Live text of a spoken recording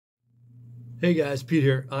Hey guys, Pete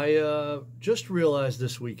here. I just realized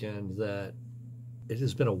this weekend that it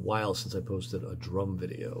has been a while since I posted a drum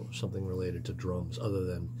video, something related to drums, other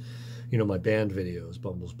than, my band videos,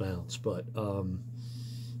 Bumbles Bounce. But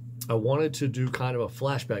I wanted to do kind of a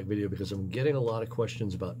flashback video because I'm getting a lot of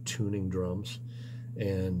questions about tuning drums,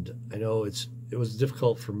 and I know it was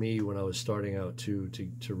difficult for me when I was starting out to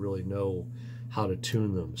really know how to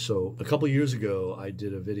tune them. So a couple years ago, I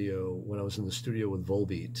did a video when I was in the studio with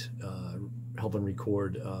Volbeat, helping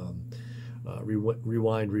record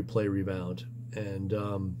rewind, replay, rebound, and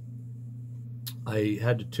I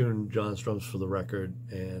had to tune Jon's drums for the record,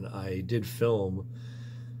 and I did film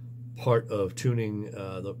part of tuning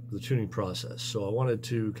the tuning process. So I wanted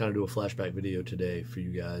to kind of do a flashback video today for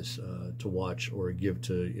you guys to watch or give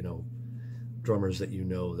to drummers that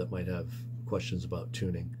that might have questions about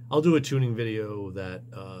tuning. I'll do a tuning video that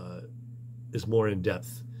is more in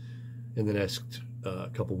depth in the next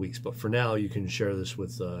couple weeks, but for now you can share this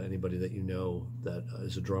with anybody that that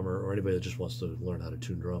is a drummer, or anybody that just wants to learn how to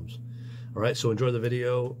tune drums. All right, so enjoy the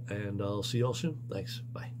video, and I'll see you all soon. Thanks.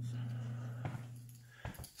 Bye.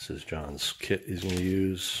 This is Jon's kit he's going to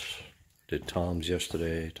use. Did toms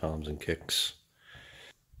yesterday, toms and kicks.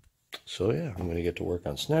 So yeah, I'm going to get to work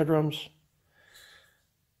on snare drums.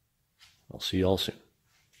 I'll see you all soon.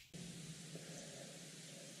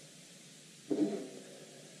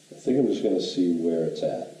 I think I'm just going to see where it's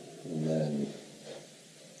at, and then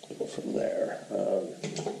go from there.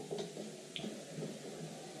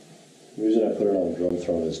 The reason I put it on a drum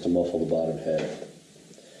throne is to muffle the bottom head.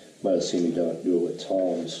 You might have seen me do it with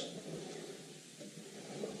toms.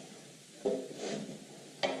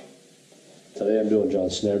 Today I'm doing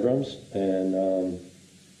Jon's snare drums, and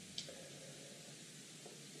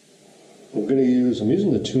I'm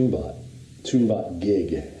using the TuneBot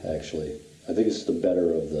Gig, actually. I think it's the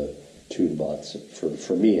better of the TuneBots,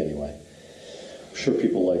 for me anyway. I'm sure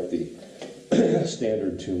people like the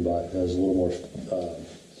standard TuneBot. It has a little more,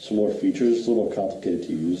 some more features. It's a little more complicated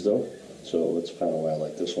to use though, so that's kind of why I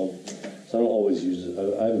like this one. So I don't always use it.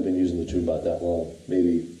 I haven't been using the TuneBot that long,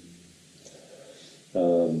 maybe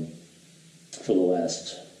for the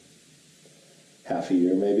last half a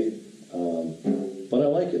year maybe. But I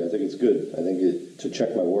like it. I think it's good. I think to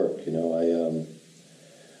check my work,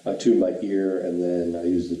 I tune by ear, and then I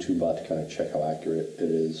use the TuneBot to kind of check how accurate it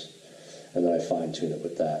is, and then I fine tune it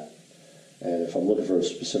with that. And if I'm looking for a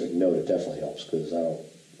specific note, it definitely helps, because I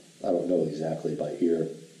don't know exactly by ear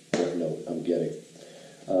what note I'm getting.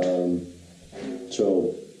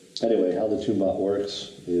 So anyway, how the TuneBot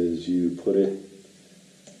works is you put it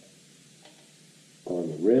on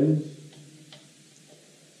the rim,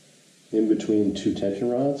 in between two tension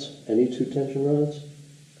rods, any two tension rods.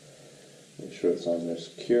 Make sure it's on there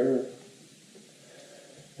secure.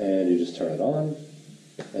 And you just turn it on,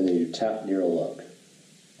 and then you tap near a lug.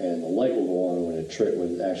 And the light will go on when it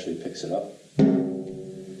actually picks it up.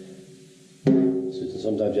 So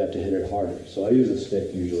sometimes you have to hit it harder. So I use a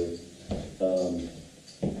stick usually.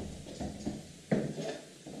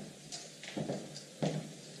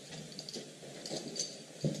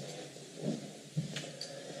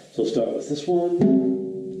 So I'll start with this one,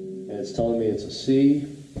 and it's telling me it's a C,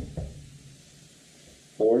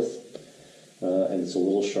 fourth, and it's a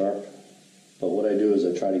little sharp. But what I do is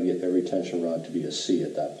I try to get every tension rod to be a C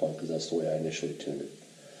at that point, because that's the way I initially tuned it.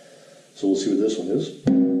 So we'll see what this one is.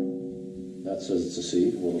 That says it's a C,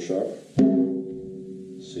 a little sharp.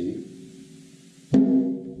 C.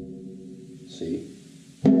 C.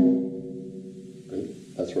 Good.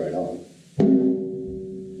 That's right on. A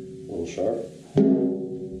little sharp.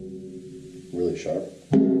 Really sharp.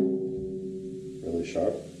 Really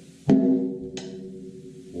sharp. A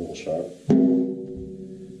little sharp.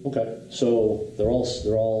 Okay, so they're all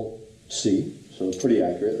C, so it's pretty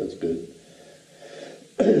accurate. That's good.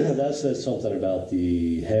 That says something about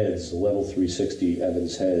the heads. The level 360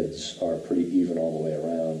 Evans heads are pretty even all the way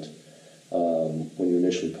around when you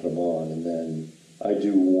initially put them on, and then I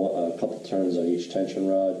do a couple turns on each tension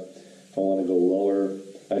rod. If I want to go lower,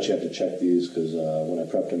 I actually have to check these, because when I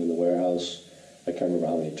prepped them in the warehouse, I can't remember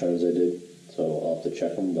how many turns I did, so I'll have to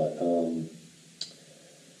check them. But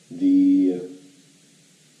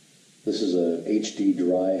this is a HD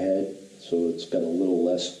dry head, so it's got a little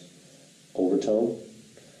less overtone.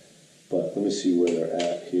 But let me see where they're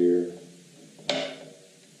at here.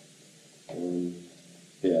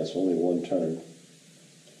 Yeah, it's only one turn.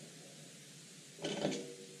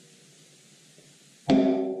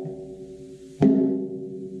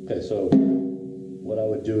 Okay, so what I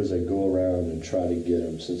would do is I go around and try to get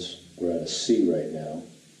them, since we're at a C right now,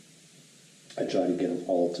 I try to get them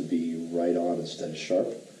all to be right on instead of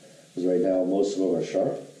sharp. Because right now most of them are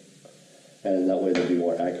sharp, and that way they'll be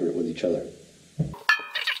more accurate with each other.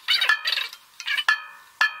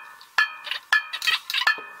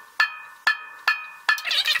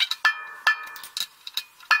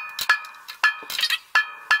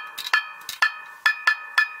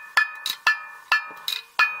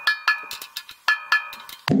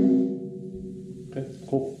 Okay,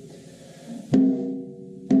 cool.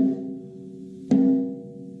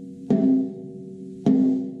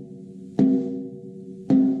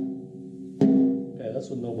 Okay, that's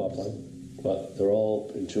with no muffling, but they're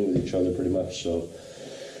all in tune with each other pretty much, so.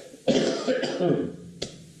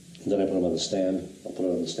 Then I put them on the stand. I'll put it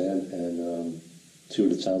on the stand and see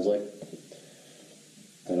what it sounds like.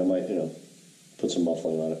 And I might, put some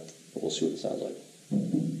muffling on it, but we'll see what it sounds like.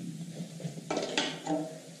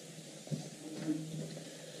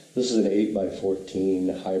 This is an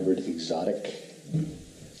 8x14 hybrid exotic.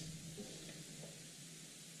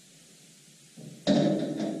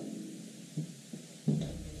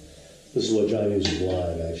 This is what John uses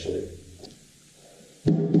live, actually.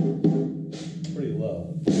 Pretty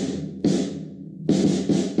low. It's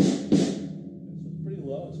pretty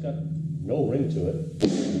low. It's got no ring to it.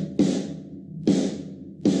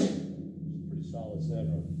 Pretty solid snare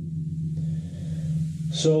drum.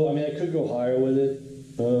 So, I mean, I could go higher with it.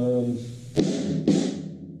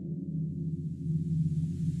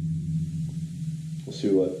 We'll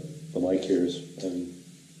see what the mic hears, and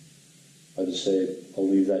I just say I'll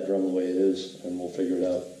leave that drum the way it is, and we'll figure it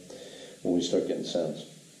out when we start getting sounds.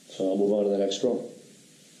 So I'll move on to the next drum.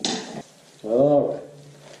 All right,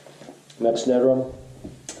 next snare drum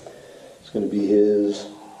is going to be his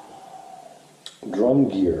drum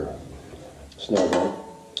gear snare drum.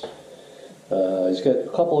 He's got a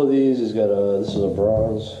couple of these. He's got this is a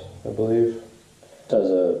bronze, I believe. It has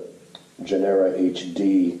a Genera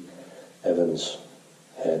HD Evans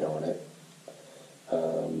head on it.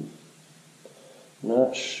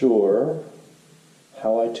 Not sure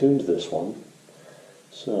how I tuned this one,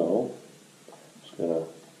 so I'm just gonna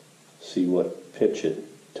see what pitch it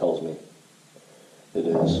tells me it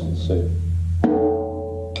is. Let's see.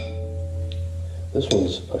 This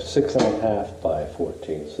one's a 6.5 by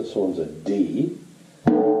 14. So this one's a D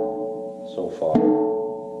so far.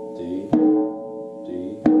 D, D,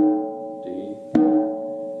 D,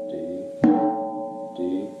 D, D,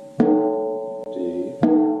 D.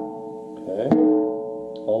 Okay.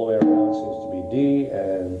 All the way around seems to be D,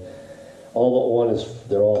 and all but one is,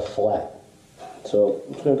 they're all flat. So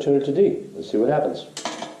I'm just going to tune it to D. Let's see what happens.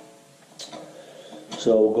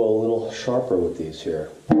 So we'll go a little sharper with these here.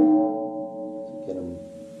 Get them.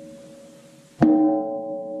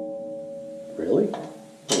 Really?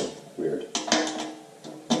 Weird.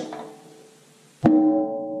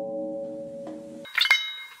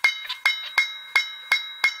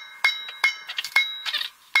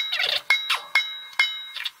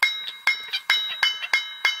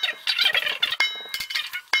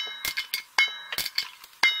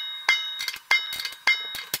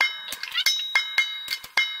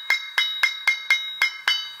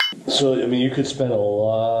 So, I mean, you could spend a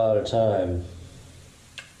lot of time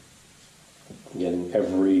getting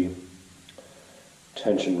every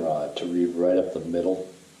tension rod to read right up the middle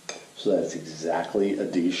so that it's exactly a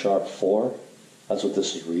D sharp 4. That's what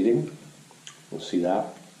this is reading. You'll see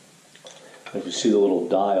that. If you see the little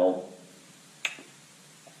dial,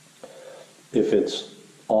 if it's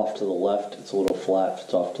off to the left, it's a little flat. If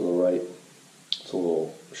it's off to the right, it's a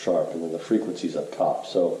little sharp. And then the frequency's up top.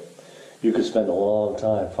 So you could spend a long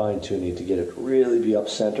time fine-tuning to get it to really be up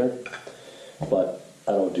center, but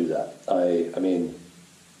I don't do that. I mean,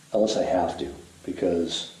 unless I have to,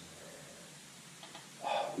 because,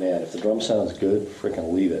 oh, man, if the drum sounds good,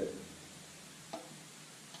 freaking leave it.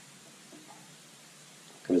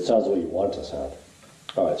 If it sounds the way you want it to sound.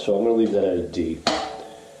 All right, so I'm going to leave that at a D,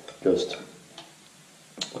 just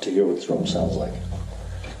to hear what the drum sounds like.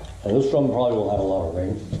 And this drum probably will have a lot of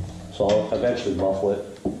ring, so I'll eventually muffle it.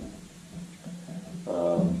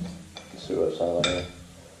 Let's see what it sounds like.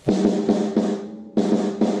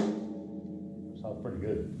 Sounds pretty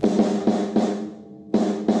good.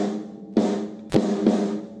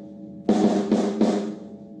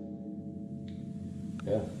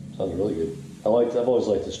 Yeah, sounds really good. I've always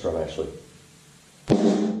liked this drum actually.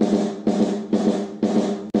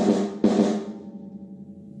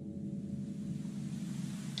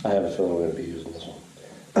 I have a feeling I'm going to be using this one.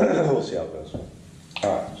 We'll see how it goes.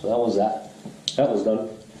 Alright, so that was that. That was done.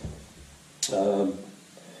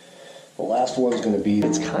 The last one's going to be,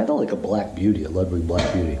 it's kind of like a Black Beauty, a Ludwig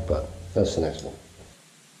Black Beauty, but that's the next one.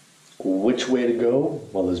 Which way to go?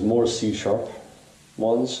 Well, there's more C sharp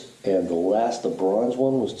ones, and the bronze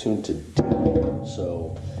one was tuned to D.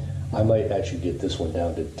 So I might actually get this one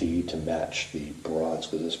down to D to match the bronze,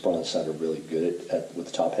 because this bronze sounded really good with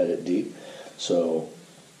the top head at D. So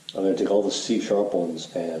I'm going to take all the C sharp ones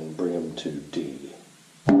and bring them to D.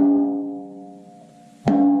 Okay,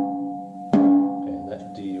 and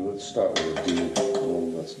that D, let's start with a D.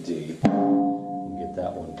 That's D. And get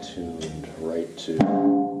that one tuned right to,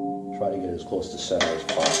 try to get as close to center as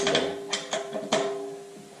possible.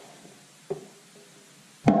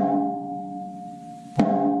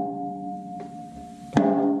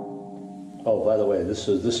 Oh, by the way,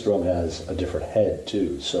 this drum has a different head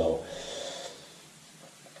too. So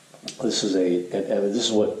this is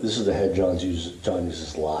this is the head John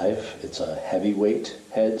uses live. It's a heavyweight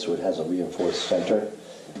head, so it has a reinforced center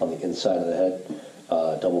on the inside of the head,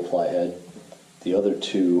 double ply head. The other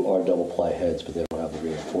two are double ply heads, but they don't have the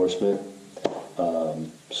reinforcement.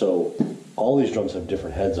 So all these drums have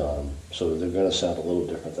different heads on them, so they're going to sound a little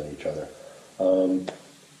different than each other.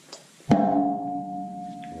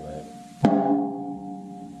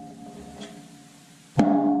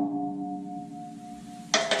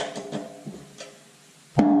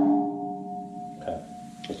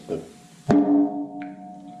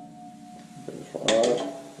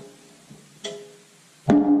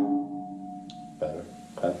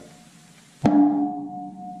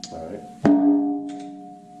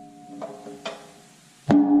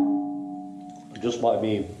 Just by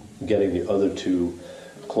me getting the other two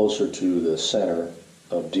closer to the center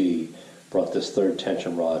of D brought this third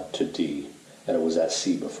tension rod to D, and it was at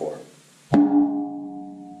C before.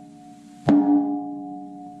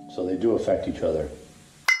 So they do affect each other.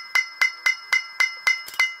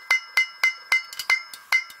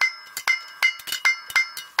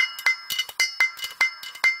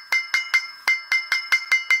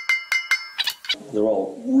 They're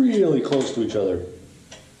all really close to each other.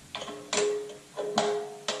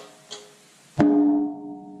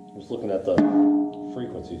 Looking at the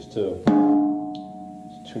frequencies too.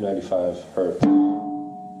 It's 295 hertz. They're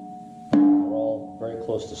all very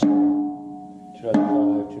close to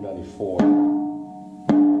 295, 294.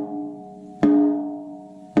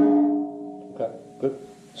 Okay, good.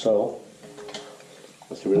 So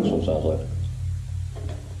let's see what this one sounds like.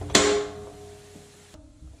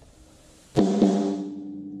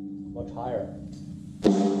 Much higher.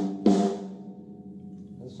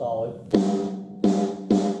 And solid.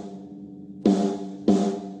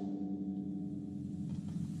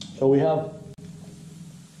 So we have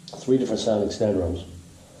 3 different sounding snare drums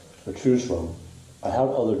to choose from. I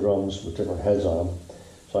have other drums with different heads on them,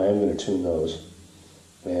 so I am going to tune those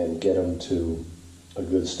and get them to a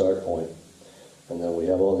good start point. And then we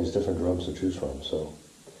have all these different drums to choose from, so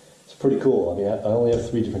it's pretty cool. I mean, I only have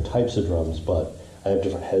 3 different types of drums, but I have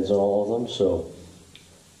different heads on all of them, so,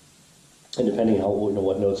 and depending on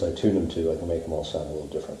what notes I tune them to, I can make them all sound a little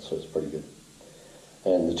different, so it's pretty good.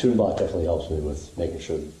 And the tune block definitely helps me with making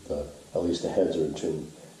sure that at least the heads are in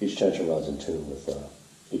tune. Each tension rod's in tune with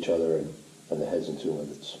each other, and the head's in tune with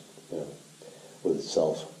with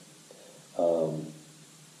itself. So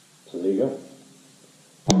there you go.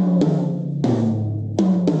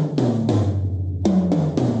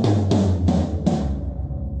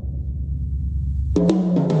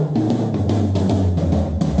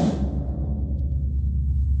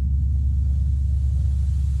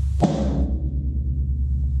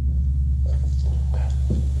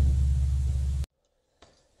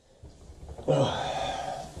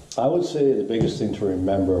 I would say the biggest thing to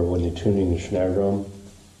remember when you're tuning a snare drum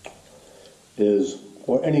is,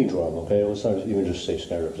 or any drum, okay? Let's not even just say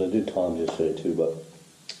snare drums. I did tom yesterday too, but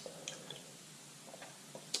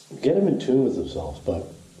get them in tune with themselves,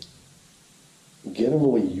 but get them the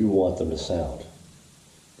way you want them to sound.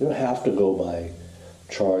 You don't have to go by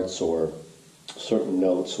charts or certain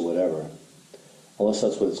notes or whatever, unless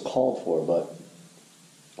that's what it's called for, but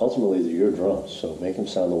ultimately they're your drums, so make them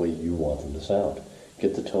sound the way you want them to sound.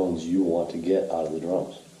 Get the tones you want to get out of the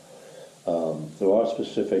drums. There are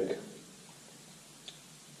specific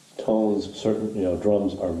tones, certain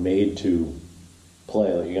drums are made to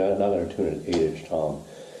play. Like you're not going to tune an 8-inch tom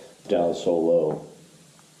down so low,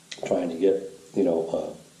 trying to get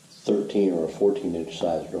a 13 or a 14-inch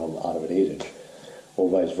size drum out of an 8-inch, or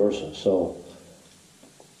vice versa. So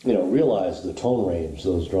realize the tone range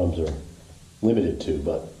those drums are limited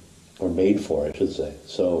to, or made for, I should say.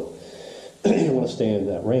 So you want to stay in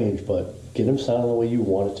that range, but get them sounding the way you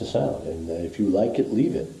want it to sound. And if you like it,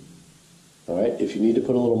 leave it. All right? If you need to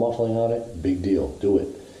put a little muffling on it, big deal. Do it.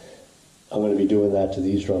 I'm going to be doing that to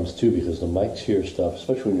these drums too, because the mics hear stuff,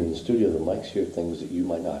 especially when you're in the studio, the mics hear things that you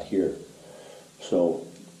might not hear. So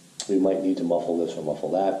you might need to muffle this or muffle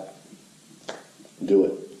that. Do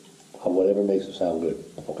it. whatever makes it sound good,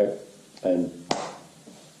 okay? And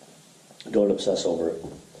don't obsess over it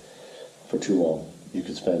for too long. You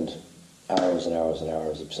could spend hours and hours and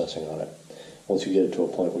hours obsessing on it. Once you get it to a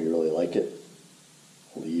point where you really like it,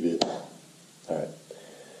 leave it. All right.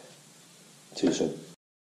 See you soon.